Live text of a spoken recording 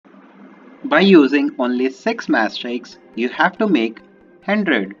by using only 6 matchsticks, you have to make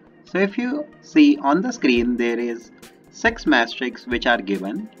 100. So if you see on the screen, there is 6 matchsticks which are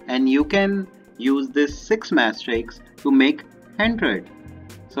given, and you can use this 6 matchsticks to make 100.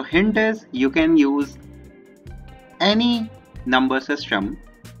 So hint is you can use any number system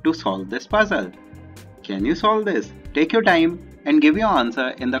to solve this puzzle. Can you solve this? Take your time and give your answer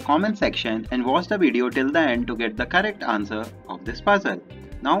in the comment section and watch the video till the end to get the correct answer of this puzzle.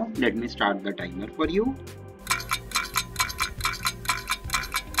 Now let me start the timer for you.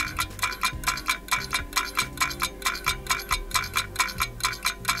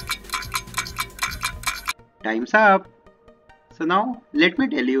 Time's up. So now let me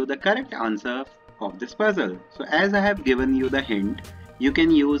tell you the correct answer of this puzzle. So as I have given you the hint, you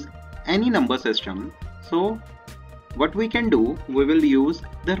can use any number system. So what we can do, we will use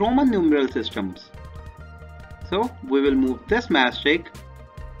the Roman numeral systems. So we will move this matchstick,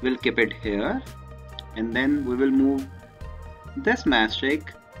 we'll keep it here, and then we will move this matchstick,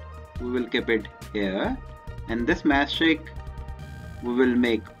 we will keep it here, and this matchstick we will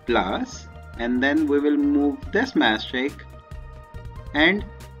make plus, and then we will move this matchstick and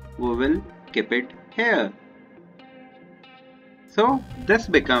we will keep it here. So this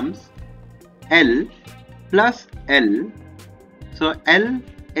becomes L plus L. So L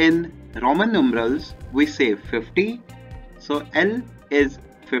in Roman numerals we say 50. So L is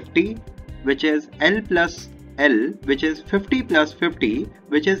 50, which is L plus L, which is 50 plus 50,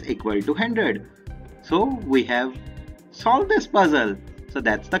 which is equal to 100. So we have solved this puzzle. So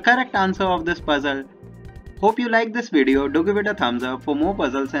that's the correct answer of this puzzle. Hope you like this video. Do give it a thumbs up. For more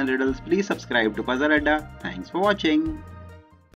puzzles and riddles, please subscribe to Puzzle Adda. Thanks for watching.